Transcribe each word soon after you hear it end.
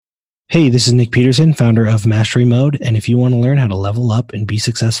Hey, this is Nick Peterson, founder of Mastery Mode. And if you want to learn how to level up and be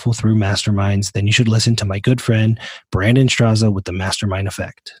successful through masterminds, then you should listen to my good friend, Brandon Straza with the Mastermind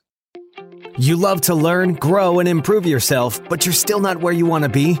Effect. You love to learn, grow, and improve yourself, but you're still not where you want to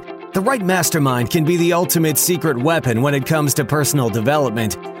be? The right mastermind can be the ultimate secret weapon when it comes to personal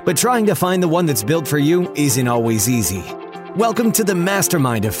development, but trying to find the one that's built for you isn't always easy. Welcome to the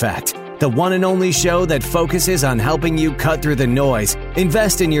Mastermind Effect, the one and only show that focuses on helping you cut through the noise,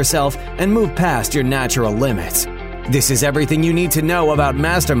 invest in yourself, and move past your natural limits. This is everything you need to know about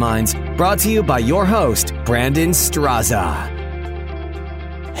masterminds, brought to you by your host, Brandon Straza.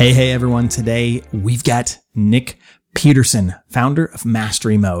 Hey everyone. Today we've got Nick Peterson, founder of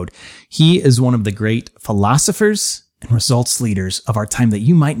Mastery Mode. He is one of the great philosophers and results leaders of our time that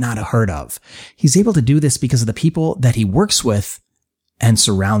you might not have heard of. He's able to do this because of the people that he works with and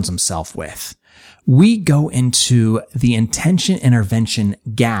surrounds himself with. We go into the intention intervention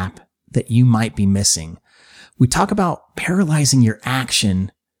gap that you might be missing. We talk about paralyzing your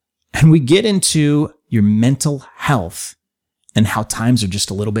action, and we get into your mental health and how times are just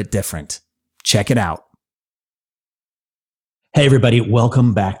a little bit different. Check it out. Hey everybody,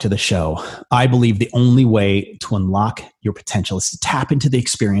 welcome back to the show. I believe the only way to unlock your potential is to tap into the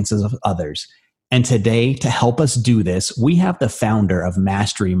experiences of others. And today, to help us do this, we have the founder of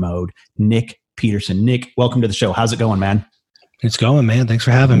Mastery Mode, Nick Peterson. Nick, welcome to the show. How's it going, man? It's going, man. Thanks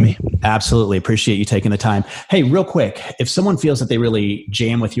for having me. Absolutely. Appreciate you taking the time. Hey, real quick, if someone feels that they really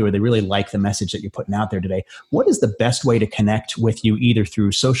jam with you or they really like the message that you're putting out there today, what is the best way to connect with you, either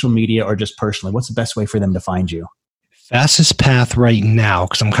through social media or just personally? What's the best way for them to find you? Fastest path right now,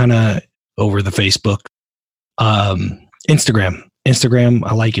 because I'm kind of over the Facebook. Instagram,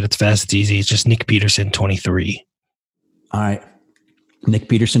 I like it. It's fast, it's easy. It's just Nick Peterson 23. All right. Nick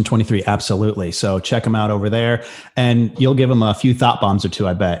Peterson 23. Absolutely. So check him out over there, and you'll give him a few thought bombs or two,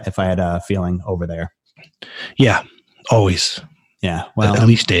 I bet, if I had a feeling over there. Yeah, always. Yeah. Well, at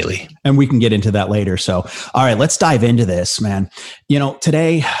least daily. And we can get into that later. So, all right, let's dive into this, man. You know,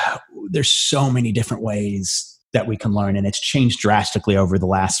 today there's so many different ways that we can learn, and it's changed drastically over the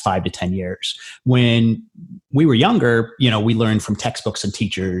last 5 to 10 years. When we were younger, you know, we learned from textbooks and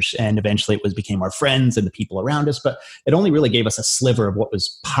teachers, and eventually it became our friends and the people around us, but it only really gave us a sliver of what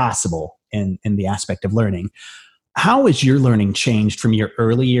was possible in the aspect of learning. How has your learning changed from your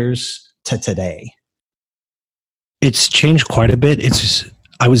early years to today? It's changed quite a bit.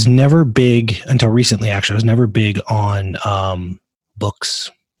 I was never big until recently, actually. I was never big on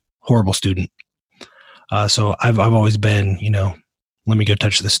books. Horrible student. So I've always been, let me go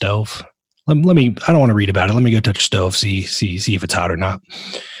touch the stove. I don't want to read about it. Let me go touch the stove, see if it's hot or not.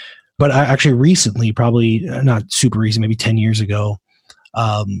 But I actually recently, probably not super recent, maybe 10 years ago,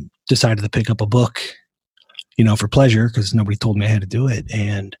 decided to pick up a book, for pleasure, because nobody told me I had to do it,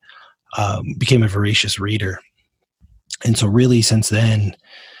 and became a voracious reader. And so really since then,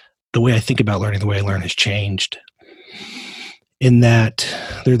 the way I think about learning, the way I learn has changed. In that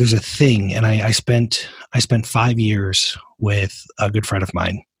there's a thing, and I spent 5 years with a good friend of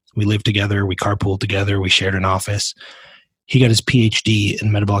mine. We lived together, we carpooled together, we shared an office. He got his PhD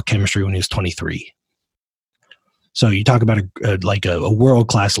in metabolic chemistry when he was 23. So you talk about a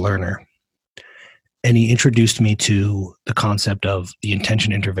world-class learner. And he introduced me to the concept of the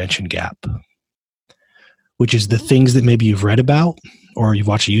intention intervention gap, which is the things that maybe you've read about or you've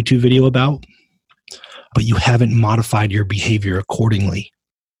watched a YouTube video about, but you haven't modified your behavior accordingly,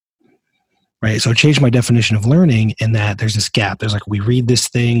 right? So it changed my definition of learning in that there's this gap. There's we read this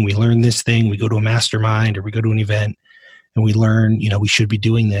thing, we learn this thing, we go to a mastermind or we go to an event and we learn, we should be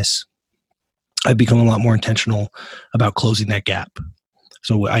doing this. I've become a lot more intentional about closing that gap.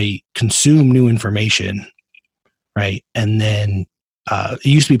 So I consume new information, right? And then it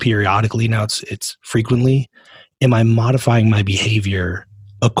used to be periodically, now it's frequently. Am I modifying my behavior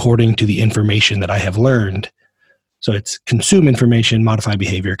according to the information that I have learned? So it's consume information, modify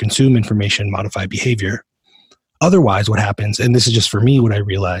behavior, consume information, modify behavior. Otherwise, what happens, and this is just for me, what I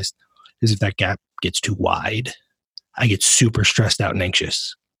realized, is if that gap gets too wide, I get super stressed out and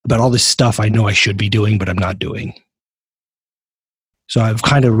anxious about all this stuff I know I should be doing, but I'm not doing. So I've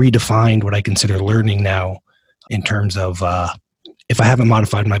kind of redefined what I consider learning now in terms of if I haven't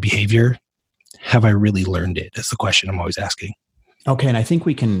modified my behavior, have I really learned it? That's the question I'm always asking. Okay. And I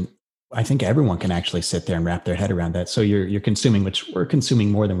think everyone can actually sit there and wrap their head around that. So you're consuming, which we're consuming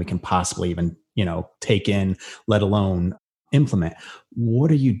more than we can possibly even, take in, let alone implement.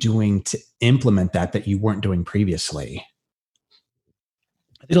 What are you doing to implement that you weren't doing previously?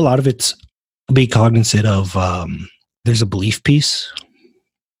 I think a lot of it's be cognizant of, there's a belief piece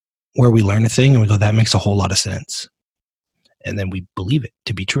where we learn a thing and we go, that makes a whole lot of sense. And then we believe it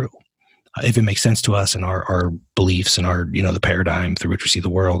to be true. if it makes sense to us and our beliefs and our, the paradigm through which we see the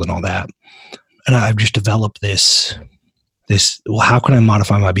world and all that. And I've just developed this, well, how can I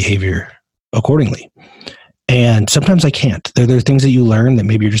modify my behavior accordingly? And sometimes I can't. There are things that you learn that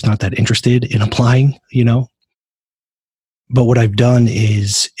maybe you're just not that interested in applying, But what I've done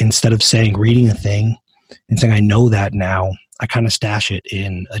is, instead of reading a thing and saying, I know that now, I kind of stash it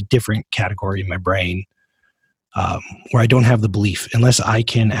in a different category in my brain, where I don't have the belief unless I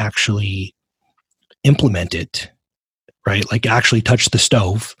can actually implement it, right? Like actually touch the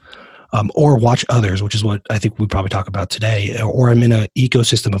stove, or watch others, which is what I think we probably talk about today, or I'm in an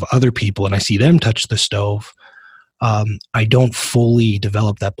ecosystem of other people and I see them touch the stove. I don't fully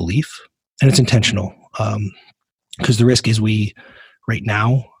develop that belief, and it's intentional. Because the risk is right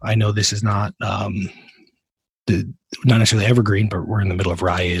now, I know this is not not necessarily evergreen, but we're in the middle of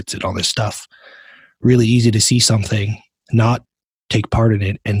riots and all this stuff. Really easy to see something, not take part in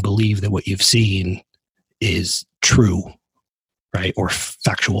it, and believe that what you've seen is true, right, or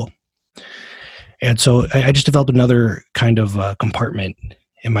factual. And so I just developed another kind of compartment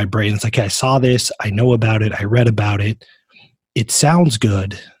in my brain. It's like, I saw this, I know about it, I read about it. It sounds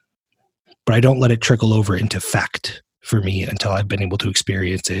good, but I don't let it trickle over into fact for me until I've been able to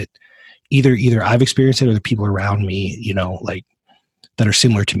experience it. Either I've experienced it or the people around me, like that are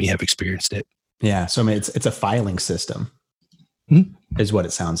similar to me have experienced it. Yeah. So I mean, it's a filing system, is what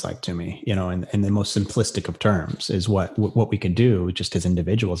it sounds like to me, in the most simplistic of terms is what we can do just as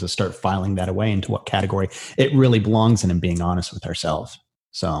individuals is start filing that away into what category it really belongs in and being honest with ourselves.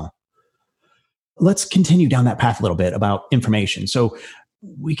 So let's continue down that path a little bit about information. So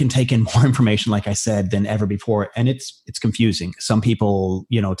we can take in more information, like I said, than ever before. And it's confusing. Some people,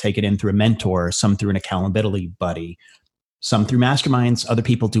 take it in through a mentor, some through an accountability buddy, some through masterminds, other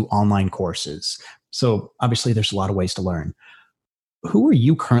people do online courses. So obviously there's a lot of ways to learn. Who are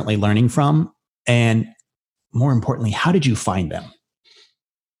you currently learning from? And more importantly, how did you find them?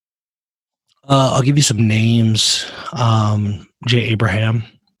 I'll give you some names. Jay Abraham,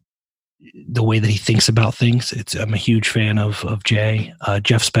 the way that he thinks about things. I'm a huge fan of Jay.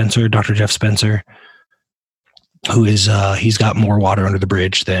 Jeff Spencer, Dr. Jeff Spencer, who is, he's got more water under the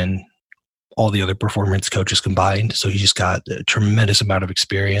bridge than all the other performance coaches combined. So he's just got a tremendous amount of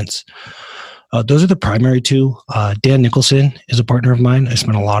experience. Those are the primary two. Dan Nicholson is a partner of mine. I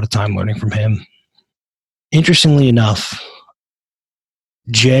spent a lot of time learning from him. Interestingly enough,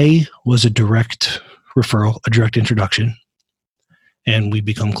 Jay was a direct referral, a direct introduction, and we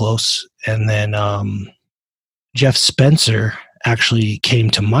become close. And then Jeff Spencer actually came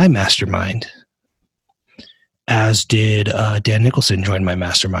to my mastermind, as did Dan Nicholson joined my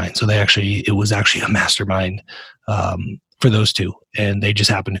mastermind. So it was actually a mastermind for those two, and they just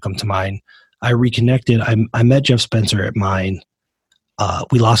happened to come to mine. I reconnected. I met Jeff Spencer at mine.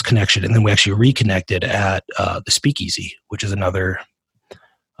 We lost connection, and then we actually reconnected at the Speakeasy, which is another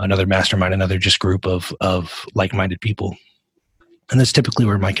mastermind, another just group of like-minded people. And that's typically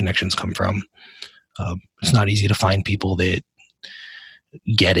where my connections come from. It's not easy to find people that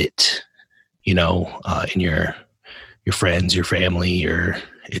get it, in your friends, your family,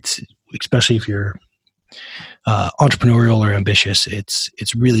 it's especially if you're entrepreneurial or ambitious,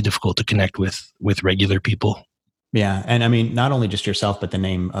 it's really difficult to connect with regular people. Yeah. And I mean, not only just yourself, but the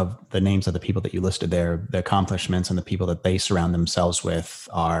names of the people that you listed there, the accomplishments and the people that they surround themselves with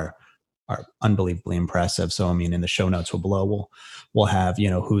are unbelievably impressive. So, I mean, in the show notes below, we'll have,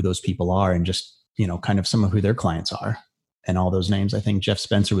 who those people are and just, kind of some of who their clients are and all those names. I think Jeff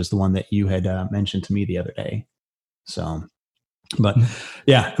Spencer was the one that you had mentioned to me the other day. So, but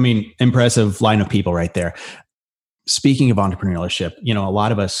yeah, I mean, impressive line of people right there. Speaking of entrepreneurship, a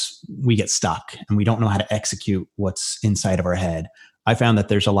lot of us, we get stuck and we don't know how to execute what's inside of our head. I found that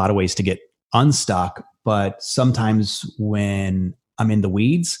there's a lot of ways to get unstuck, but sometimes when I'm in the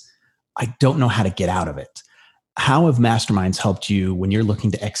weeds, I don't know how to get out of it. How have masterminds helped you when you're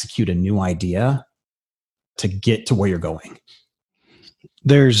looking to execute a new idea to get to where you're going?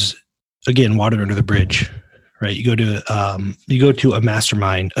 There's, again, water under the bridge, right? You go to a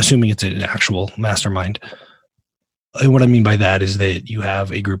mastermind, assuming it's an actual mastermind. And what I mean by that is that you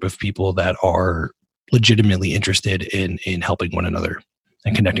have a group of people that are legitimately interested in helping one another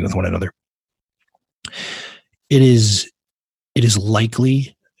and connecting with one another. It is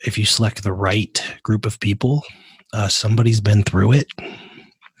likely, if you select the right group of people, somebody's been through it.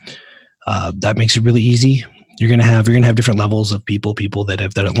 That makes it really easy. You're gonna have different levels of people that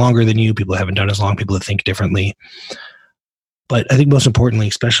have done it longer than you, people that haven't done it as long, people that think differently. But I think most importantly,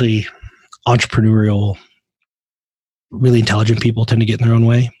 especially entrepreneurial, really intelligent people tend to get in their own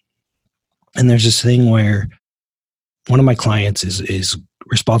way. And there's this thing where one of my clients is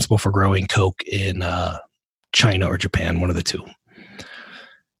responsible for growing Coke in China or Japan, one of the two.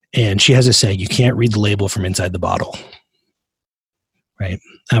 And she has a saying, you can't read the label from inside the bottle. Right.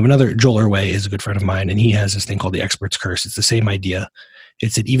 Another, Joel Irway is a good friend of mine, and he has this thing called the expert's curse. It's the same idea.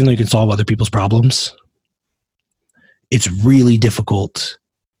 It's that even though you can solve other people's problems, it's really difficult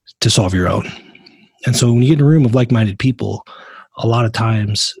to solve your own. And so when you get in a room of like-minded people, a lot of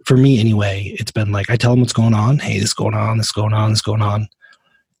times, for me anyway, it's been like, I tell them what's going on. Hey, this is going on, this is going on, this is going on.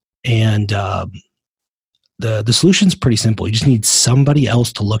 And the solution's pretty simple. You just need somebody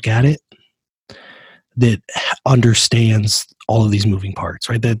else to look at it that understands all of these moving parts,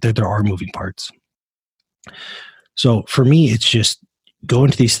 right? That there are moving parts. So for me, it's just go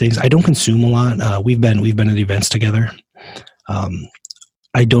into these things. I don't consume a lot. We've been at events together.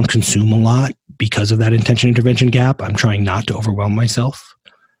 I don't consume a lot because of that intention intervention gap. I'm trying not to overwhelm myself.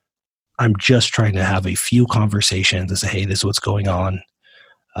 I'm just trying to have a few conversations and say, hey, this is what's going on.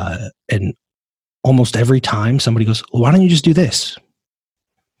 And almost every time somebody goes, well, why don't you just do this?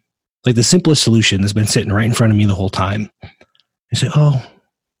 Like the simplest solution has been sitting right in front of me the whole time. I say, oh,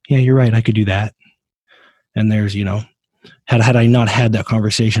 yeah, you're right. I could do that. And there's, had I not had that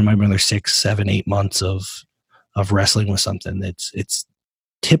conversation, it might be another 6, 7, 8 months of wrestling with something. It's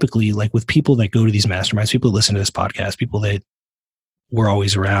typically like with people that go to these masterminds, people that listen to this podcast, people that were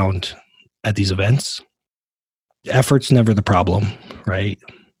always around at these events. Effort's never the problem, right?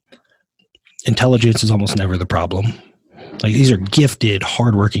 Intelligence is almost never the problem. Like these are gifted,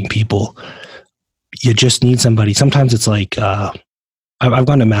 hardworking people. You just need somebody. Sometimes it's like, I've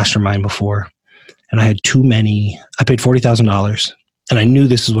gone to mastermind before and I had too many. I paid $40,000 and I knew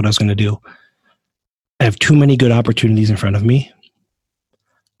this is what I was going to do. I have too many good opportunities in front of me.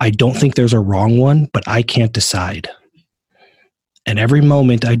 I don't think there's a wrong one, but I can't decide. And every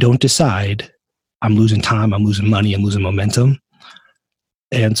moment I don't decide, I'm losing time, I'm losing money, I'm losing momentum.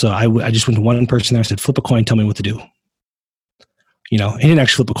 And so I just went to one person there. I said, flip a coin, tell me what to do. He didn't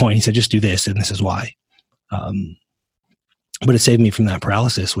actually flip a coin. He said, just do this, and this is why. But it saved me from that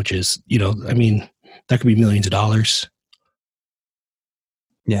paralysis, which is, that could be millions of dollars.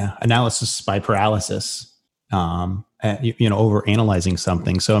 Yeah. Analysis by paralysis, over analyzing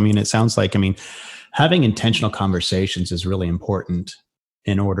something. So, it sounds like, having intentional conversations is really important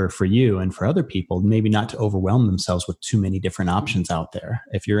in order for you and for other people, maybe not to overwhelm themselves with too many different options out there.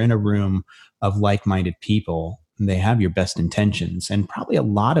 If you're in a room of like-minded people, they have your best intentions, and probably a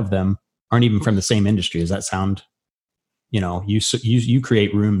lot of them aren't even from the same industry. Does that sound, you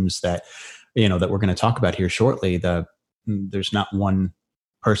create rooms that, that we're going to talk about here shortly. There's not one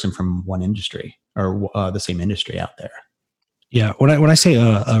person from one industry or the same industry out there. Yeah. When I say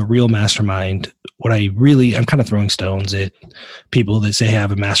a real mastermind, I'm kind of throwing stones at people that say, hey, I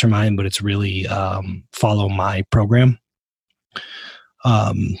have a mastermind, but it's really follow my program.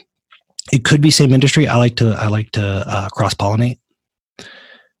 It could be same industry. I like to cross-pollinate,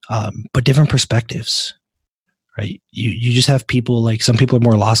 but different perspectives, right? You just have people, like some people are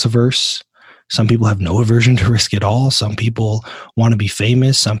more loss averse. Some people have no aversion to risk at all. Some people want to be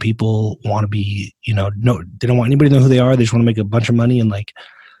famous. Some people want to be, they don't want anybody to know who they are. They just want to make a bunch of money and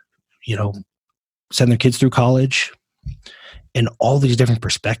send their kids through college. And all these different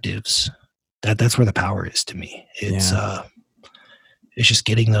perspectives, that's where the power is to me. It's just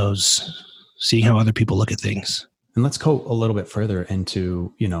getting seeing how other people look at things. And let's go a little bit further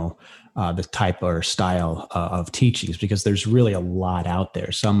into, the type or style of teachings, because there's really a lot out there.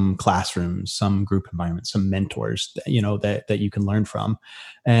 Some classrooms, some group environments, some mentors, that you can learn from.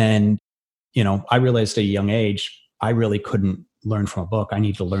 And, I realized at a young age, I really couldn't learn from a book. I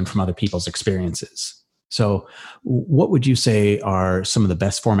need to learn from other people's experiences. So what would you say are some of the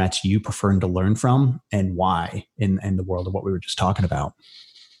best formats you prefer to learn from, and why in the world of what we were just talking about?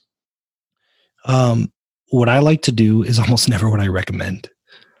 What I like to do is almost never what I recommend.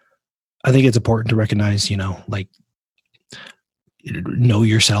 I think it's important to recognize, know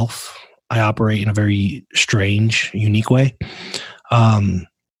yourself. I operate in a very strange, unique way.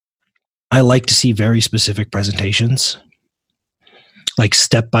 I like to see very specific presentations, like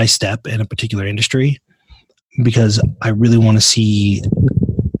step by step in a particular industry, because I really want to see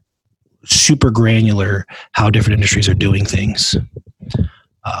super granular how different industries are doing things.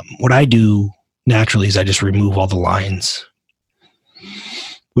 What I do naturally is I just remove all the lines,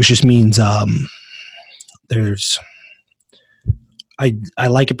 which just means I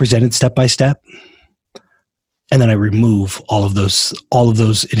like it presented step by step, and then I remove all of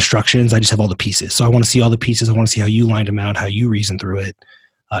those instructions. I just have all the pieces. So I want to see all the pieces. I want to see how you lined them out, how you reasoned through it,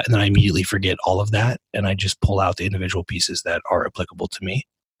 and then I immediately forget all of that, and I just pull out the individual pieces that are applicable to me.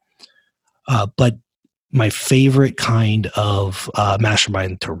 But my favorite kind of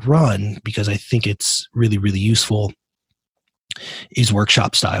mastermind to run, because I think it's really, really useful, is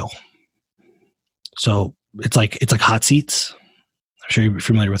workshop style. So it's like hot seats. I'm sure you're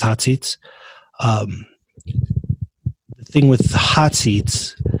familiar with hot seats. The thing with hot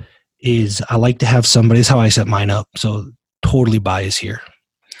seats is I like to have somebody, this is how I set mine up. So totally bias here.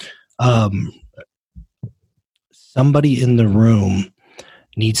 Somebody in the room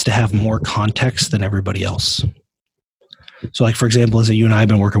needs to have more context than everybody else. So like, for example, as you and I have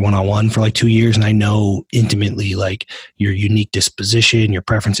been working one-on-one for like 2 years, and I know intimately like your unique disposition, your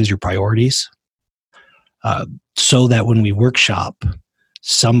preferences, your priorities, so that when we workshop,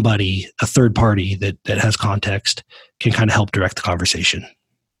 somebody, a third party that has context, can kind of help direct the conversation.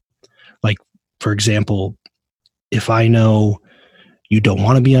 Like, for example, if I know you don't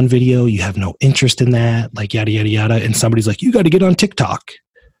want to be on video, you have no interest in that, like yada, yada, yada, and somebody's like, you got to get on TikTok,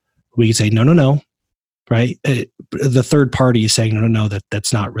 we can say, no, right? The third party is saying, no,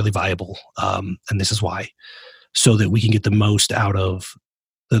 that's not really viable. And this is why, so that we can get the most out of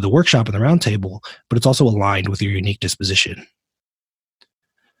the workshop and the roundtable, but it's also aligned with your unique disposition.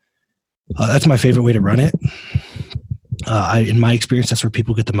 That's my favorite way to run it. In my experience, that's where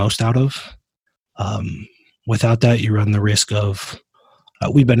people get the most out of. Without that, you run the risk of,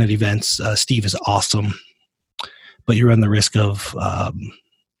 we've been at events, Steve is awesome, but you run the risk of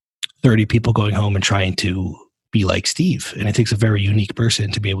 30 people going home and trying to be like Steve. And it takes a very unique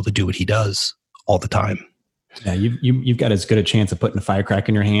person to be able to do what he does all the time. Yeah, you've got as good a chance of putting a firecracker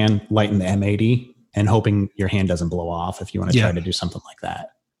in your hand, lighting the M80, and hoping your hand doesn't blow off if you want to try to do something like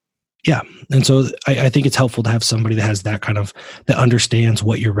that. Yeah. And so I think it's helpful to have somebody that has that kind of, that understands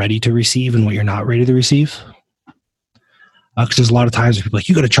what you're ready to receive and what you're not ready to receive. Because there's a lot of times where people are like,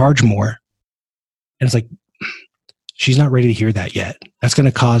 you got to charge more. And it's like, she's not ready to hear that yet. That's going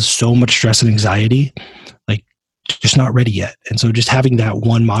to cause so much stress and anxiety. Like, just not ready yet. And so just having that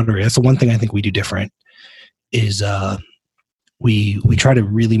one moderator, that's the one thing I think we do different, is we try to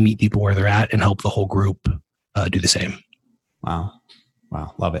really meet people where they're at and help the whole group do the same. Wow.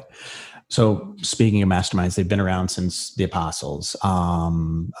 Love it. So speaking of masterminds, they've been around since the apostles.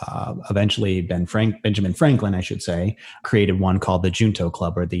 Eventually Benjamin Franklin, I should say, created one called the Junto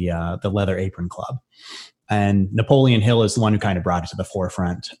Club, or the Leather Apron Club. And Napoleon Hill is the one who kind of brought it to the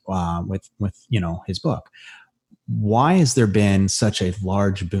forefront with his book. Why has there been such a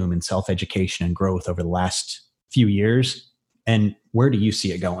large boom in self-education and growth over the last few years? And where do you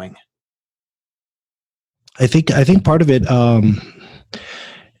see it going? I think part of it,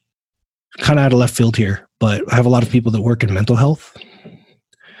 kind of out of left field here, but I have a lot of people that work in mental health,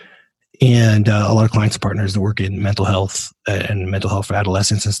 and a lot of clients and partners that work in mental health and mental health for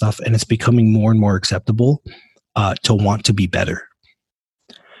adolescents and stuff. And it's becoming more and more acceptable to want to be better,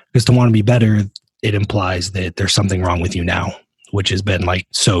 because to want to be better, it implies that there's something wrong with you now, which has been like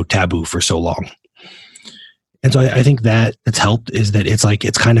so taboo for so long. And so I think that it's helped, is that it's like,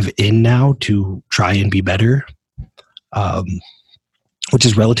 it's kind of in now to try and be better, which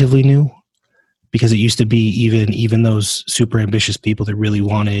is relatively new, because it used to be even those super ambitious people that really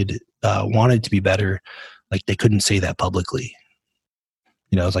wanted to be better, like they couldn't say that publicly.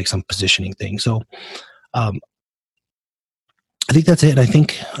 It's like some positioning thing. So I think that's it. I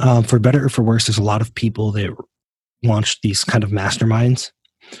think for better or for worse, there's a lot of people that launch these kind of masterminds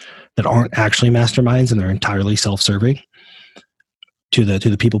that aren't actually masterminds, and they're entirely self-serving to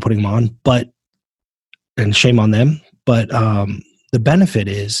the people putting them on. And shame on them. But the benefit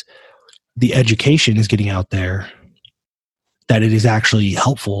is the education is getting out there, that it is actually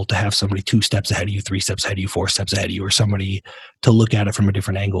helpful to have somebody 2 steps ahead of you, 3 steps ahead of you, 4 steps ahead of you, or somebody to look at it from a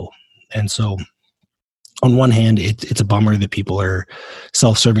different angle. And so on one hand, it's a bummer that people are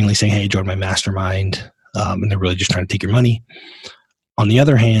self-servingly saying, hey, join my mastermind, and they're really just trying to take your money. On the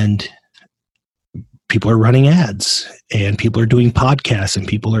other hand, people are running ads, and people are doing podcasts, and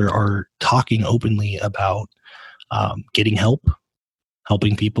people are talking openly about getting help,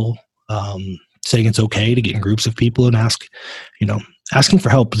 helping people, saying it's okay to get in groups of people and asking for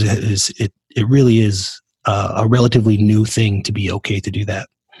help it really is a relatively new thing to be okay to do that.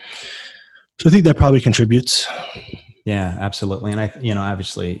 So I think that probably contributes. Yeah, absolutely. And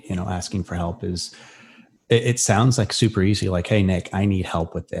obviously, asking for help is, it sounds like super easy. Like, hey, Nick, I need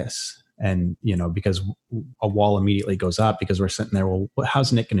help with this. And, because a wall immediately goes up, because we're sitting there, well,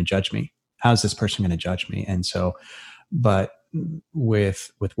 how's Nick going to judge me? How's this person going to judge me? And so, but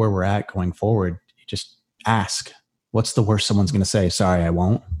with where we're at going forward, you just ask, what's the worst someone's going to say? Sorry, I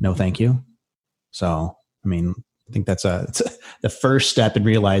won't. No, thank you. So, I think that's the first step in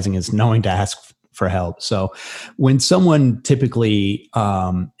realizing, is knowing to ask for help. So when someone typically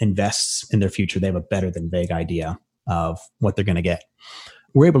invests in their future, they have a better than vague idea of what they're going to get.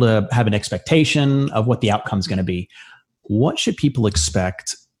 We're able to have an expectation of what the outcome is going to be. What should people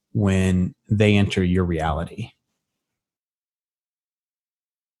expect when they enter your reality?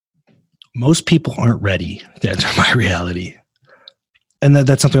 Most people aren't ready to enter my reality. And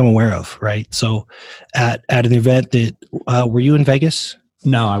that's something I'm aware of, right? So at an event that, were you in Vegas?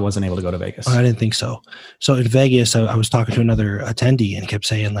 No, I wasn't able to go to Vegas. I didn't think so. So in Vegas, I was talking to another attendee and kept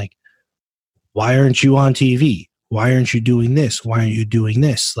saying, like, why aren't you on TV? Why aren't you doing this? Why aren't you doing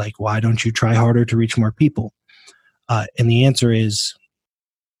this? Like, why don't you try harder to reach more people? And the answer is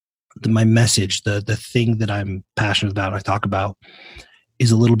my message, the thing that I'm passionate about, I talk about,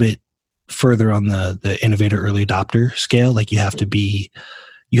 is a little bit further on the innovator early adopter scale. Like you have to be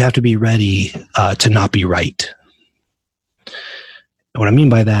ready to not be right. What I mean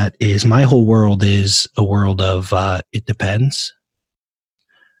by that is my whole world is a world of it depends,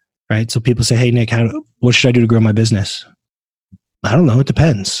 right? So people say, hey, Nick, what should I do to grow my business? I don't know. It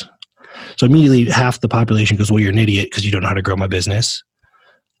depends. So immediately half the population goes, well, you're an idiot because you don't know how to grow my business.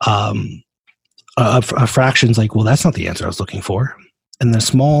 A fraction's like, well, that's not the answer I was looking for. And the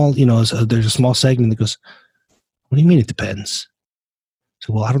small, there's a small segment that goes, what do you mean it depends?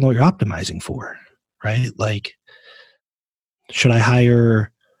 So, well, I don't know what you're optimizing for, right? Like, should I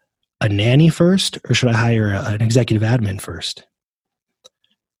hire a nanny first or should I hire an executive admin first?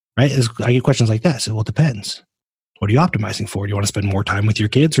 Right? I get questions like that. So, well, it depends. What are you optimizing for? Do you want to spend more time with your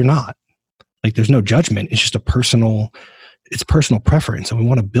kids or not? Like, there's no judgment. It's just personal preference. And we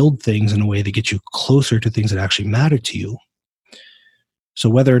want to build things in a way that gets you closer to things that actually matter to you. So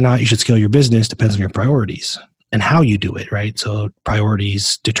whether or not you should scale your business depends on your priorities and how you do it, right? So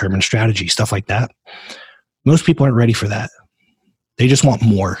priorities determine strategy, stuff like that. Most people aren't ready for that. They just want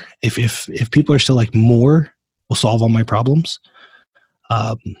more. If people are still like, more will solve all my problems,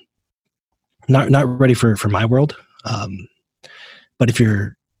 not ready for my world. But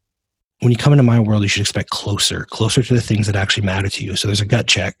when you come into my world, you should expect closer to the things that actually matter to you. So there's a gut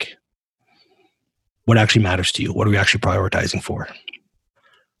check. What actually matters to you? What are we actually prioritizing for?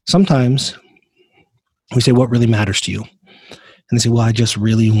 Sometimes we say, what really matters to you? And they say, well, I just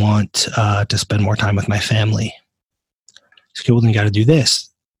really want to spend more time with my family. It's okay, well, then you got to do this.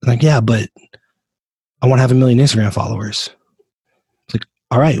 I'm like, yeah, but I want to have 1 million Instagram followers. It's like,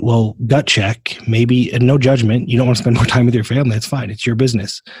 all right, well, gut check, maybe, and no judgment. You don't want to spend more time with your family. It's fine. It's your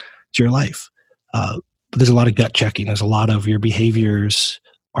business. It's your life. But there's a lot of gut checking. There's a lot of your behaviors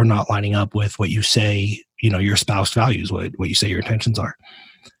are not lining up with what you say, your spouse values, what you say your intentions are.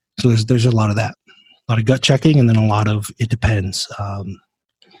 So there's a lot of that, a lot of gut checking, and then a lot of it depends.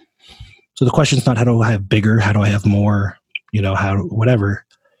 So the question is not how do I have bigger, how do I have more, whatever.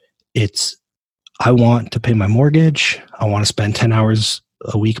 It's I want to pay my mortgage. I want to spend 10 hours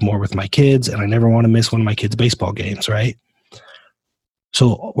a week more with my kids, and I never want to miss one of my kids' baseball games, right?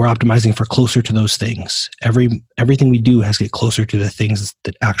 So we're optimizing for closer to those things. Everything we do has to get closer to the things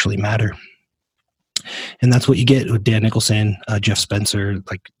that actually matter. And that's what you get with Dan Nicholson, Jeff Spencer,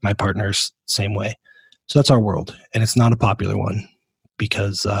 like my partners, same way. So that's our world. And it's not a popular one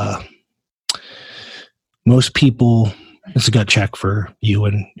because most people, it's a gut check for you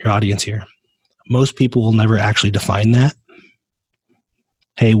and your audience here. Most people will never actually define that.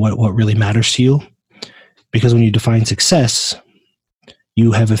 Hey, what really matters to you? Because when you define success,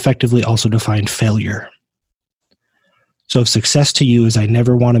 you have effectively also defined failure. So if success to you is I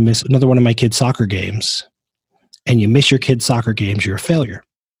never want to miss another one of my kids' soccer games, and you miss your kids' soccer games, you're a failure.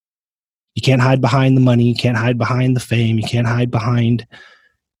 You can't hide behind the money. You can't hide behind the fame. You can't hide behind.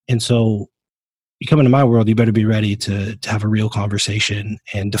 And so you come into my world, you better be ready to have a real conversation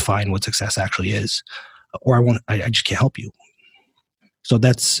and define what success actually is. Or I just can't help you. So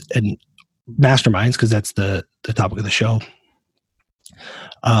that's and masterminds, because that's the topic of the show.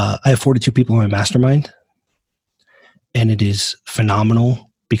 I have 42 people in my mastermind. And it is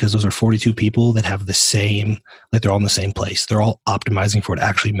phenomenal because those are 42 people that have the same, like they're all in the same place. They're all optimizing for what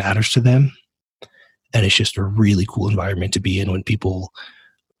actually matters to them. And it's just a really cool environment to be in when people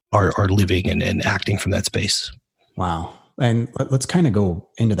are living and acting from that space. Wow. And let's kind of go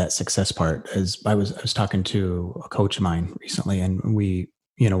into that success part. As I was talking to a coach of mine recently, and we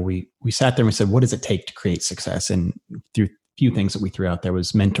sat there and we said, what does it take to create success? And through a few things that we threw out there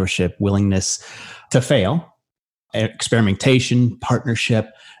was mentorship, willingness to fail, experimentation,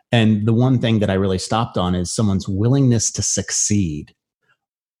 partnership. And the one thing that I really stopped on is someone's willingness to succeed,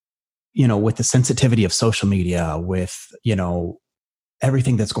 with the sensitivity of social media, with,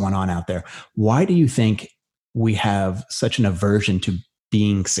 everything that's going on out there. Why do you think we have such an aversion to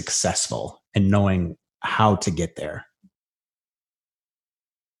being successful and knowing how to get there?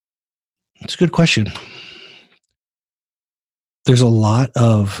 It's a good question. There's a lot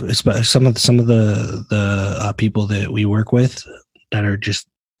of some of the people that we work with that are just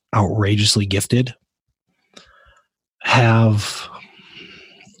outrageously gifted have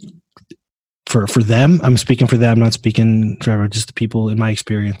for them. I'm speaking for them, not speaking for just the people in my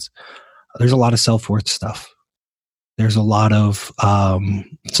experience. There's a lot of self-worth stuff. There's a lot of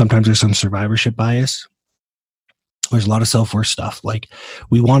sometimes there's some survivorship bias. There's a lot of self-worth stuff. Like,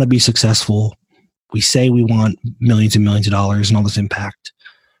 we want to be successful. We say we want millions and millions of dollars and all this impact.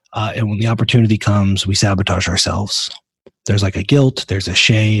 And when the opportunity comes, we sabotage ourselves. There's like a guilt, there's a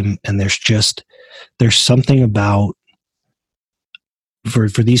shame, and there's something about, for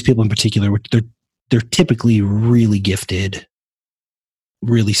these people in particular, they're typically really gifted,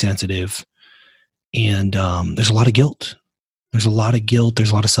 really sensitive. And there's a lot of guilt. There's a lot of guilt.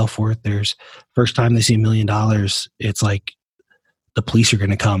 There's a lot of self-worth. There's first time they see $1 million, it's like the police are going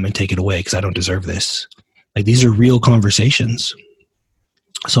to come and take it away because I don't deserve this. Like, these are real conversations.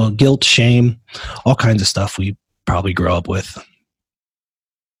 So guilt, shame, all kinds of stuff we probably grow up with.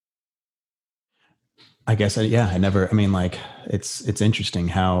 I guess, it's interesting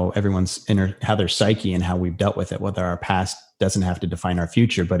how everyone's how their psyche and how we've dealt with it, whether our past doesn't have to define our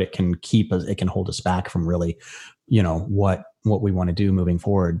future, but it can keep us, it can hold us back from really, what we want to do moving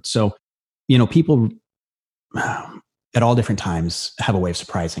forward. So, people at all different times have a way of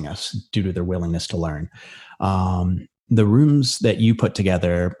surprising us due to their willingness to learn. The rooms that you put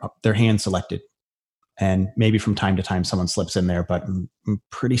together, they're hand selected. And maybe from time to time someone slips in there, but I'm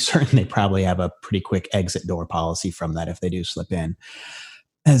pretty certain they probably have a pretty quick exit door policy from that if they do slip in.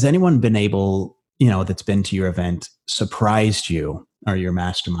 Has anyone been able, that's been to your event, surprised you, or your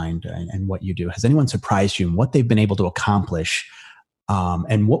mastermind and what you do? Has anyone surprised you in what they've been able to accomplish?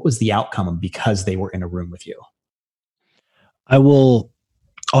 And what was the outcome because they were in a room with you? I'll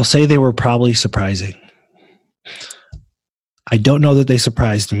say they were probably surprising. I don't know that they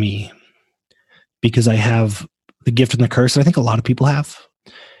surprised me, because I have the gift and the curse that I think a lot of people have,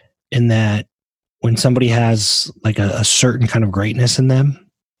 in that when somebody has like a certain kind of greatness in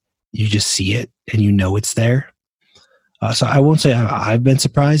them, you just see it and it's there. So I won't say I've been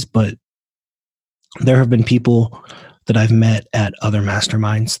surprised, but there have been people that I've met at other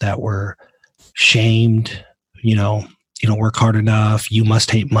masterminds that were shamed, you don't work hard enough, you must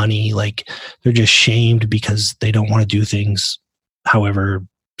hate money. Like, they're just shamed because they don't want to do things however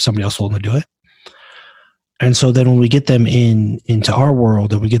somebody else told them to do it. And so then when we get them into our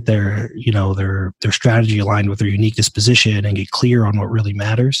world and we get their strategy aligned with their unique disposition and get clear on what really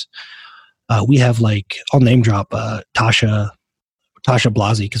matters, we have, like, I'll name drop Tasha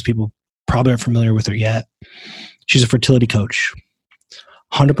Blasi, because people probably aren't familiar with her yet. She's a fertility coach,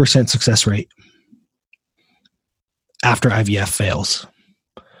 100% success rate after IVF fails.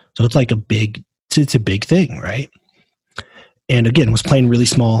 So it's like it's a big thing, right? And again, it was playing really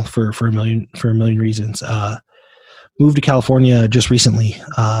small for a million reasons. Moved to California just recently,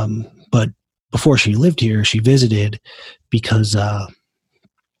 but before she lived here, she visited because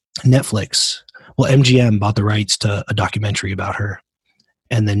Netflix, MGM bought the rights to a documentary about her,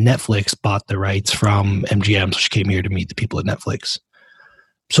 and then Netflix bought the rights from MGM, so she came here to meet the people at Netflix.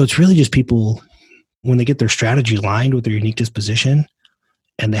 So it's really just people, when they get their strategy aligned with their unique disposition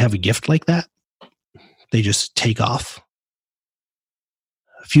and they have a gift like that, they just take off.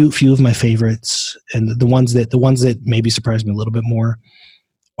 Few of my favorites, and the ones that maybe surprise me a little bit more,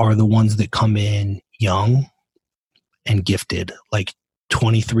 are the ones that come in young and gifted, like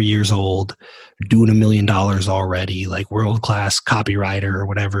 23 years old, doing $1 million already, like world-class copywriter or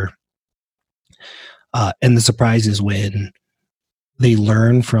whatever. And the surprise is when they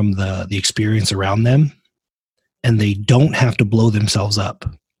learn from the experience around them, and they don't have to blow themselves up.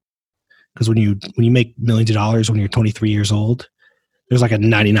 Because when you make millions of dollars when you're 23 years old, there's like a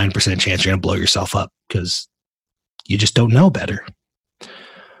 99% chance you're going to blow yourself up because you just don't know better.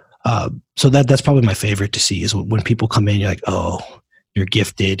 So that's probably my favorite to see, is when people come in, you're like, oh, you're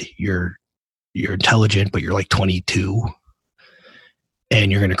gifted, you're intelligent, but you're like 22, and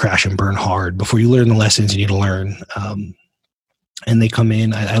you're going to crash and burn hard before you learn the lessons you need to learn. And they come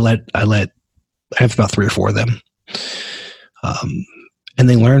in, I have about 3 or 4 of them. And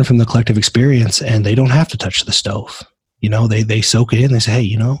they learn from the collective experience, and they don't have to touch the stove. They soak it in. They say,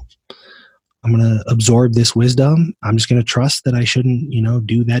 hey, I'm going to absorb this wisdom. I'm just going to trust that I shouldn't,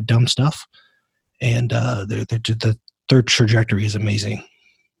 do that dumb stuff. And their trajectory is amazing.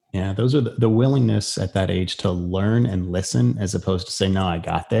 Yeah, those are the willingness at that age to learn and listen, as opposed to say, no, I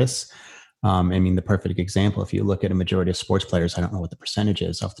got this. I mean, the perfect example, if you look at a majority of sports players, I don't know what the percentage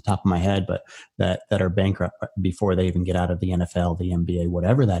is off the top of my head, but that are bankrupt before they even get out of the NFL, the NBA,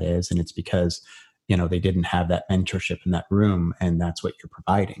 whatever that is. And it's because, they didn't have that mentorship in that room. And that's what you're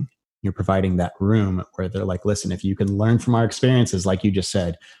providing. You're providing that room where they're like, listen, if you can learn from our experiences, like you just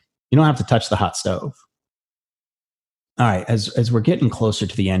said, you don't have to touch the hot stove. All right. As we're getting closer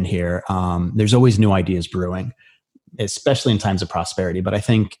to the end here, there's always new ideas brewing, especially in times of prosperity. But I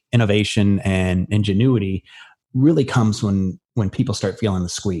think innovation and ingenuity really comes when people start feeling the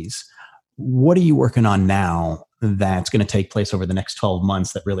squeeze. What are you working on now that's going to take place over the next 12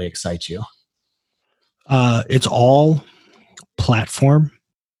 months that really excites you? It's all platform.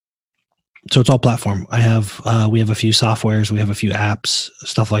 So it's all platform. We have a few softwares, we have a few apps,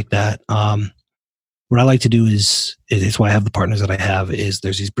 stuff like that. What I like to do is it's why I have the partners that I have, is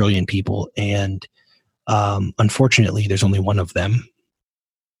there's these brilliant people, and unfortunately there's only one of them,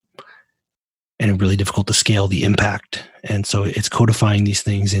 and it's really difficult to scale the impact. And so it's codifying these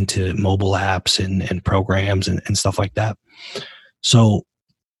things into mobile apps and programs and stuff like that. So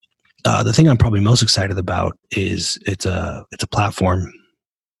the thing I'm probably most excited about is it's a platform,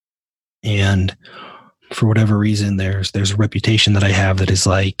 and for whatever reason, there's a reputation that I have that is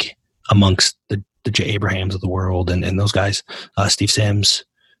like amongst the Jay Abrahams of the world and those guys, Steve Sims,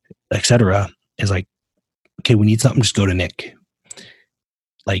 etc. Is like, okay, we need something, just go to Nick.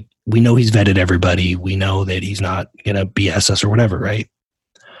 Like, we know he's vetted everybody. We know that he's not gonna BS us or whatever, right?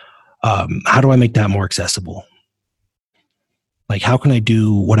 How do I make that more accessible? Like, how can I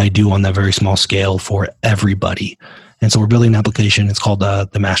do what I do on that very small scale for everybody? And so we're building an application. It's called the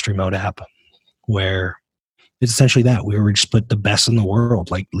Mastery Mode app, where it's essentially that. We were just put the best in the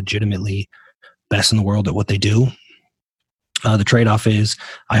world, like legitimately best in the world at what they do. The trade-off is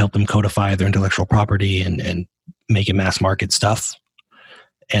I help them codify their intellectual property and make it mass market stuff.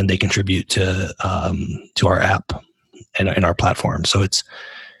 And they contribute to our app and our platform. So it's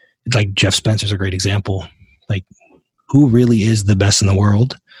like Jeff Spencer's a great example. Like, who really is the best in the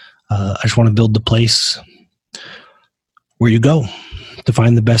world? I just want to build the place where you go to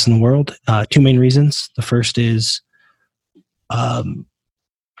find the best in the world. Two main reasons. The first is the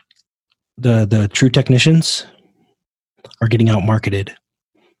true technicians are getting out marketed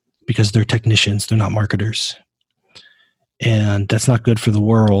because they're technicians, they're not marketers. And that's not good for the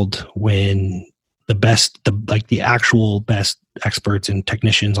world when the actual best experts and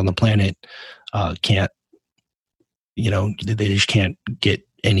technicians on the planet can't, they just can't get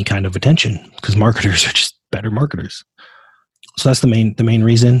any kind of attention because marketers are just better marketers. So that's the main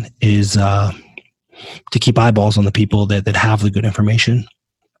reason is to keep eyeballs on the people that have the good information.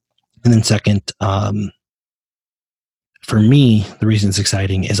 And then second, for me, the reason it's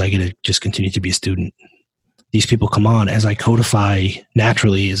exciting is I get to just continue to be a student. These people come on as I codify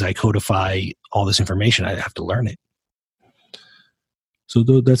all this information, I have to learn it. So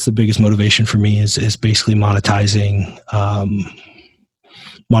that's the biggest motivation for me is basically monetizing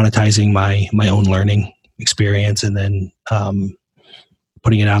my own learning experience, and then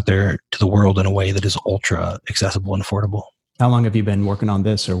putting it out there to the world in a way that is ultra accessible and affordable. How long have you been working on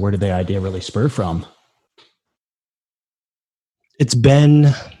this, or where did the idea really spur from? It's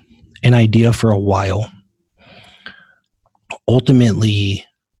been an idea for a while. Ultimately,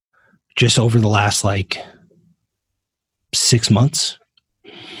 just over the last 6 months,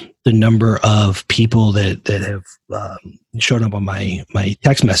 the number of people that have shown up on my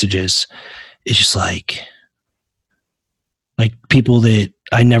text messages is just like people that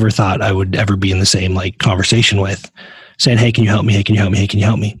I never thought I would ever be in the same conversation with, saying, "Hey, can you help me? Hey, can you help me? Hey, can you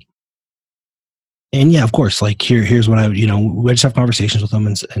help me?" And yeah, of course, here's what we just have conversations with them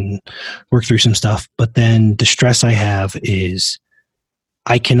and work through some stuff. But then the stress I have is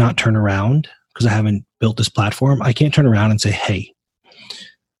I cannot turn around because I haven't built this platform. I can't turn around and say, "Hey,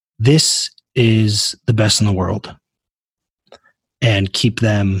 this is the best in the world," and keep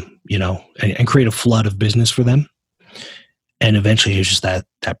them, and create a flood of business for them. And eventually it was just that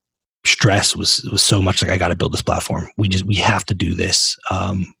stress was so much I got to build this platform. We have to do this.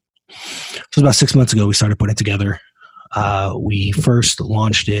 So about 6 months ago, we started putting it together. We first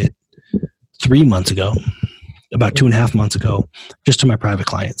launched it 3 months ago, about 2.5 months ago, just to my private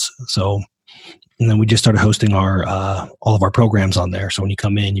clients. So, and then we just started hosting all of our programs on there. So when you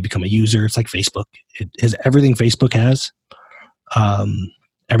come in, you become a user. It's like Facebook. It has everything Facebook has,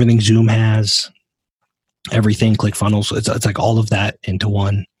 everything Zoom has, everything ClickFunnels. It's like all of that into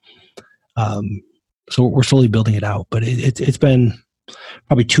one. So we're slowly building it out, but it's been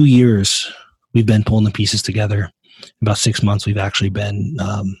probably 2 years we've been pulling the pieces together. About 6 months we've actually been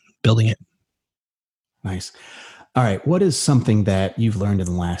building it. Nice. All right. What is something that you've learned in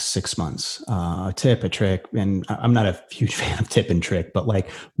the last 6 months? A tip, a trick, and I'm not a huge fan of tip and trick, but like,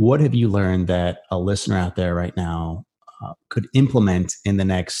 what have you learned that a listener out there right now could implement in the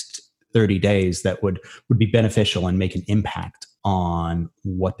next 30 days that would be beneficial and make an impact on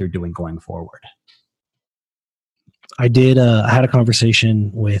what they're doing going forward? I had a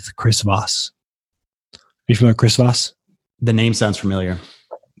conversation with Chris Voss. Are you familiar with Chris Voss? The name sounds familiar.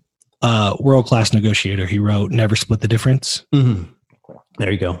 World-class negotiator. He wrote Never Split the Difference. Mm-hmm.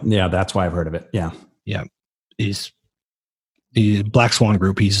 There you go. Yeah, that's why I've heard of it. Yeah. Yeah. He's Black Swan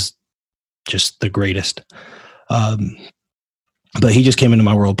Group. He's just the greatest. But he just came into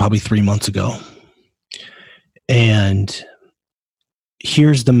my world probably 3 months ago. And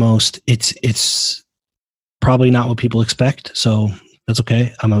here's the most, it's probably not what people expect. So that's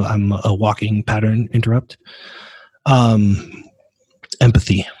okay. I'm a walking pattern interrupt.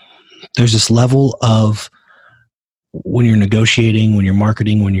 Empathy. There's this level of when you're negotiating, when you're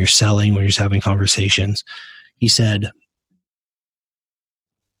marketing, when you're selling, when you're just having conversations. He said,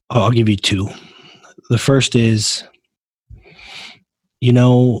 I'll give you two. The first is,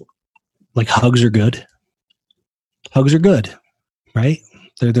 like hugs are good. Hugs are good, right?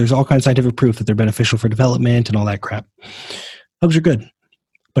 There's all kinds of scientific proof that they're beneficial for development and all that crap. Hugs are good.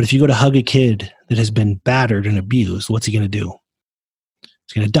 But if you go to hug a kid that has been battered and abused, what's he going to do?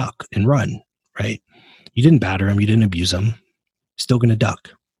 He's going to duck and run, right? You didn't batter him. You didn't abuse him. Still going to duck.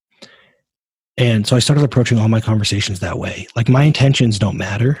 And so I started approaching all my conversations that way. Like my intentions don't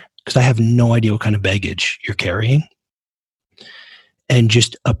matter because I have no idea what kind of baggage you're carrying. And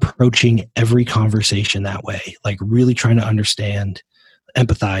just approaching every conversation that way, like really trying to understand,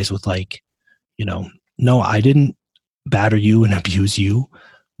 empathize with like, no, I didn't batter you and abuse you,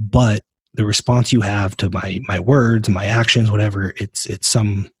 but the response you have to my words, my actions, whatever, it's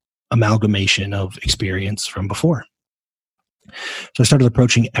some amalgamation of experience from before. So I started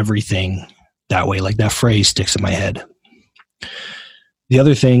approaching everything that way, like that phrase sticks in my head. The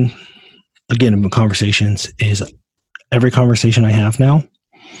other thing, again, in conversations is every conversation I have now,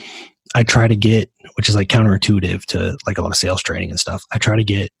 I try to get, which is like counterintuitive to like a lot of sales training and stuff. I try to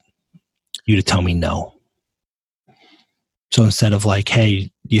get you to tell me no. So instead of like,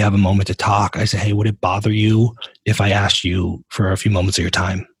 hey, do you have a moment to talk? I say, hey, would it bother you if I asked you for a few moments of your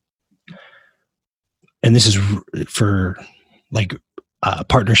time? And this is for like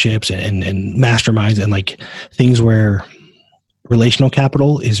partnerships and masterminds and like things where relational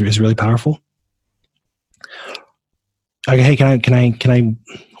capital is really powerful. Like, hey, can I,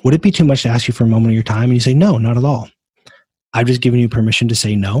 would it be too much to ask you for a moment of your time? And you say, no, not at all. I've just given you permission to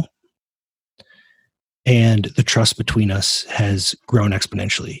say no. And the trust between us has grown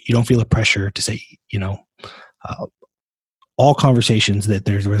exponentially. You don't feel the pressure to say, all conversations that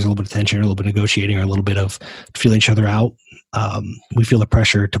there's a little bit of tension or a little bit of negotiating or a little bit of feeling each other out. We feel the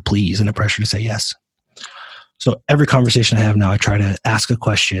pressure to please and the pressure to say yes. So every conversation I have now, I try to ask a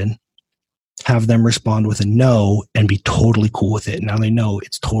question, have them respond with a no, and be totally cool with it. Now they know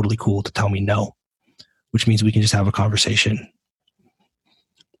it's totally cool to tell me no, which means we can just have a conversation.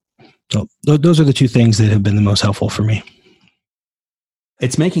 So those are the two things that have been the most helpful for me.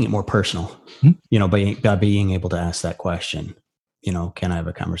 It's making it more personal, by being able to ask that question, can I have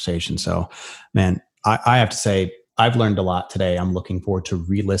a conversation? So, man, I have to say, I've learned a lot today. I'm looking forward to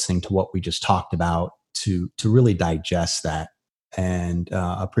re-listening to what we just talked about to really digest that. And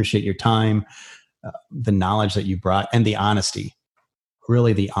appreciate your time, the knowledge that you brought, and the honesty,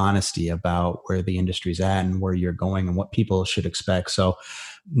 really the honesty about where the industry's at and where you're going and what people should expect. So,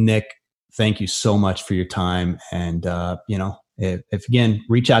 Nick, thank you so much for your time. And, if again,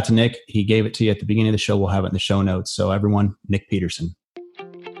 reach out to Nick. He gave it to you at the beginning of the show. We'll have it in the show notes. So everyone, Nick Peterson.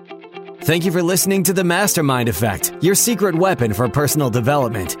 Thank you for listening to The Mastermind Effect, your secret weapon for personal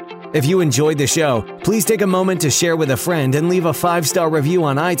development. If you enjoyed the show, please take a moment to share with a friend and leave a 5-star review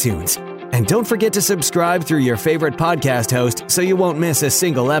on iTunes. And don't forget to subscribe through your favorite podcast host so you won't miss a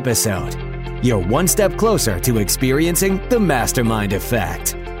single episode. You're one step closer to experiencing the Mastermind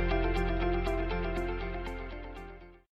Effect.